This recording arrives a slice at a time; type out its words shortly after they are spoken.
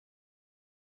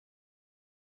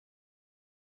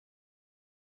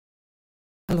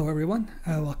Hello everyone,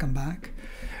 welcome back.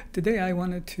 Today I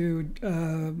wanted to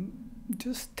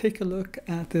just take a look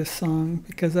at this song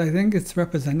because I think it's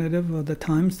representative of the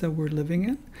times that we're living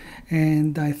in,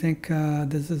 and I think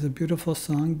this is a beautiful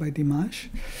song by Dimash.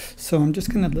 So I'm just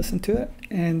going to listen to it,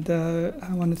 and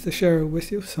I wanted to share it with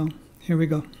you, so here we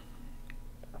go.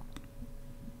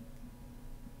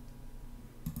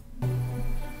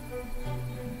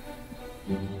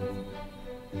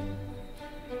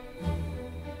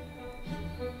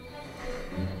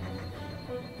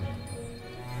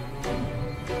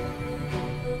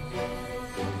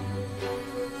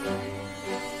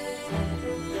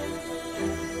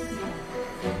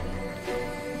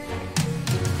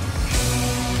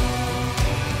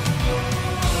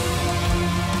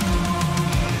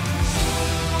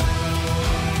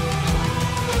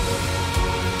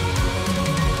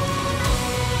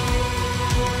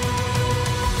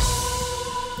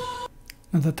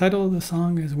 Now, the title of the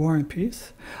song is War and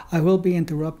Peace. I will be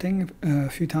interrupting a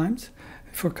few times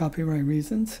for copyright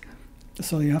reasons,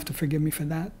 so you have to forgive me for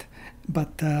that.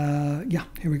 But yeah,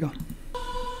 here we go.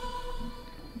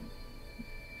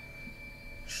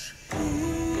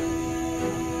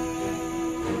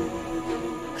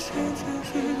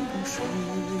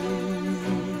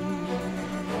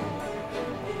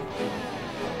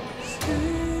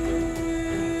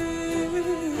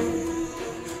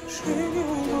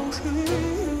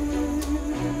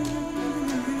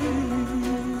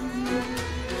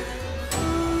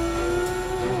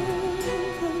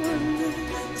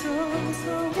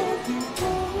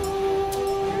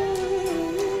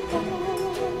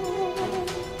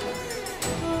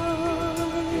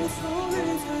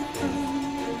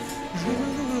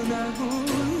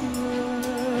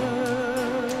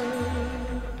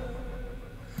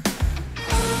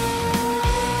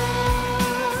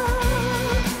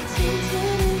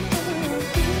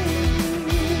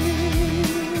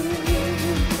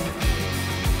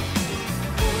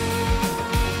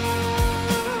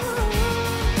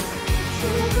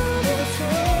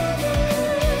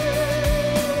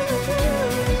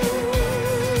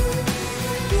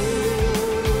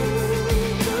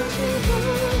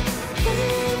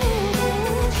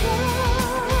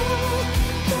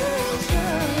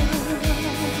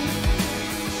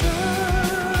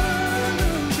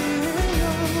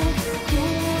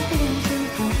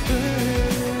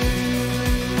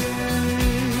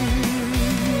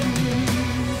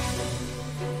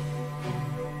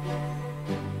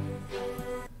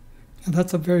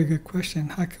 That's a very good question.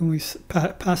 How can we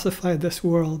pacify this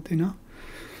world, you know?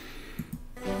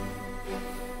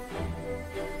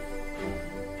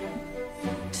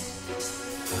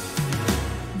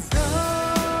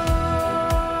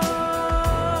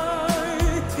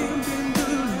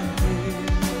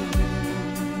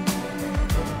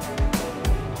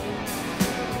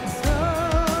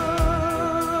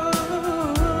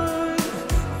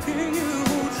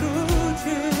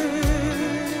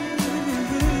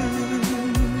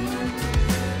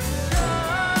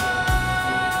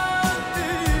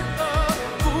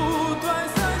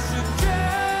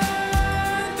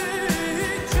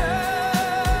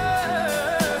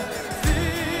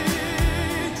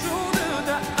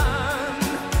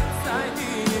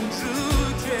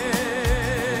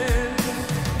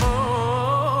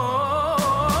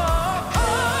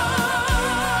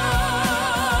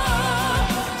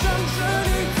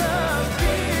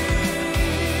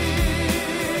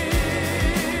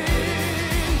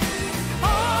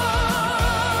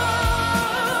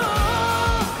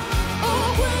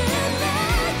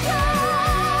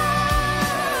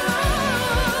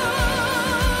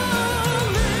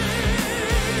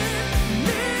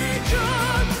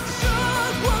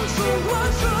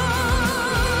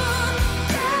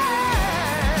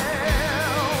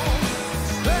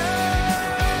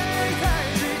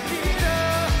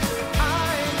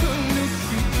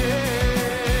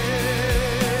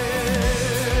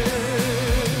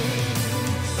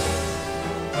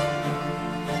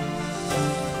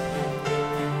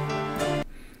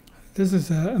 This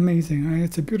is amazing, right?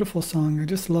 It's a beautiful song. I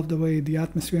just love the way the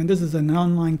atmosphere, and this is an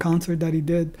online concert that he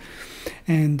did,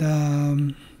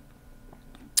 and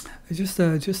it's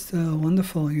just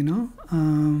wonderful, you know.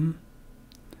 And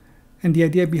the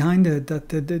idea behind it, that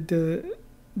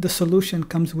the solution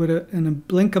comes with in a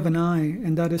blink of an eye,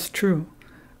 and that is true,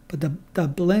 but the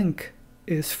blink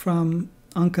is from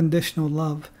unconditional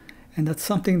love, and that's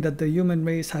something that the human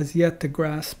race has yet to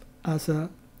grasp as a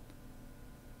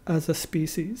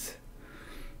species.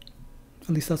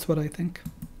 At least that's what I think.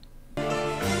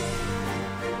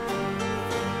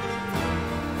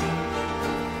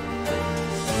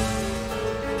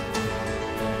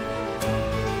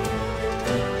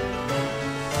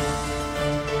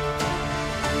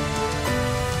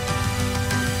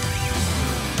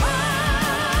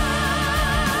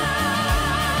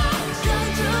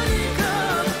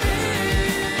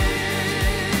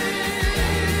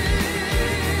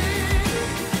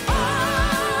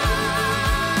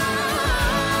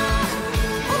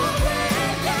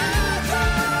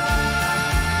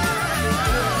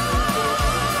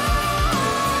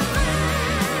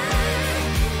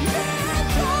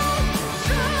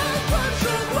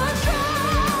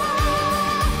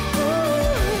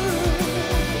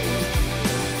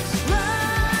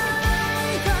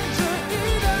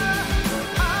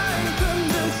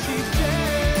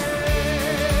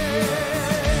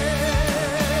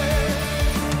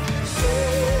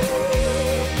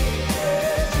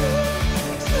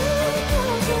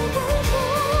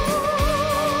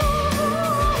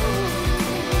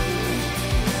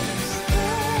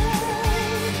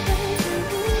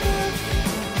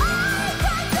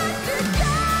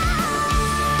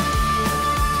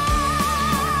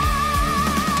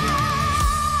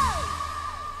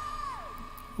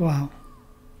 Wow.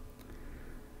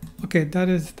 Okay,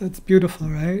 that's beautiful,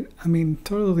 right? I mean,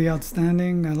 totally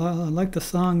outstanding. I like the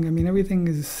song. I mean, everything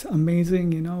is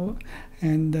amazing, you know.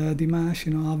 And Dimash,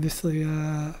 you know, obviously,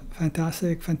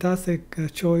 fantastic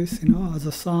choice, you know, as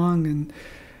a song, and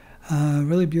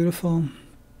really beautiful.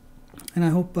 And I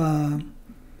hope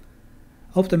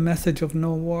the message of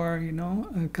no war, you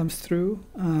know, comes through.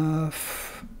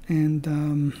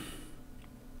 And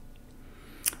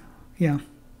yeah.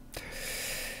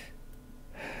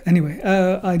 Anyway,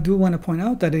 I do want to point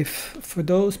out that if for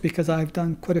those, because I've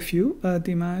done quite a few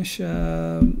Dimash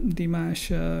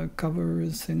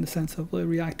covers, in the sense of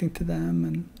reacting to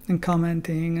them and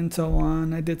commenting and so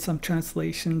on. I did some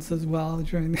translations as well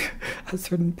during a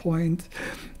certain point.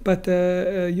 But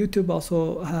YouTube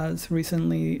also has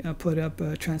recently put up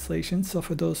translations. So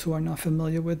for those who are not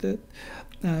familiar with it,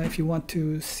 if you want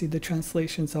to see the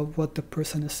translations of what the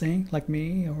person is saying, like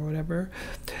me or whatever,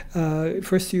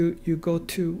 first you go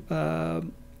to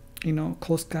you know,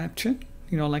 closed caption,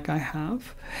 you know, like I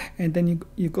have, and then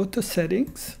you go to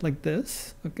settings like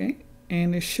this, okay,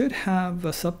 and it should have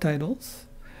subtitles,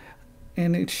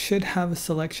 and it should have a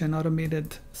selection,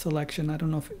 automated selection. I don't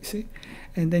know if you see,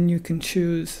 and then you can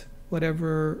choose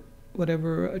whatever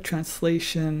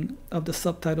translation of the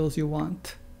subtitles you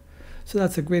want. So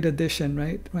that's a great addition,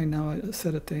 right? Right now I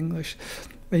set it to English,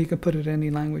 but you can put it in any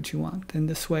language you want. And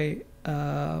this way,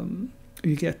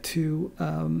 you get to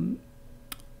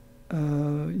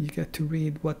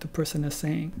read what the person is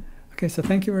saying. Okay, so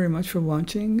thank you very much for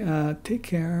watching. Take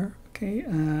care. Okay,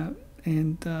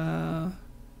 and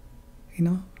you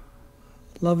know,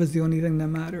 love is the only thing that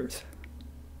matters.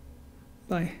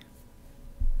 Bye.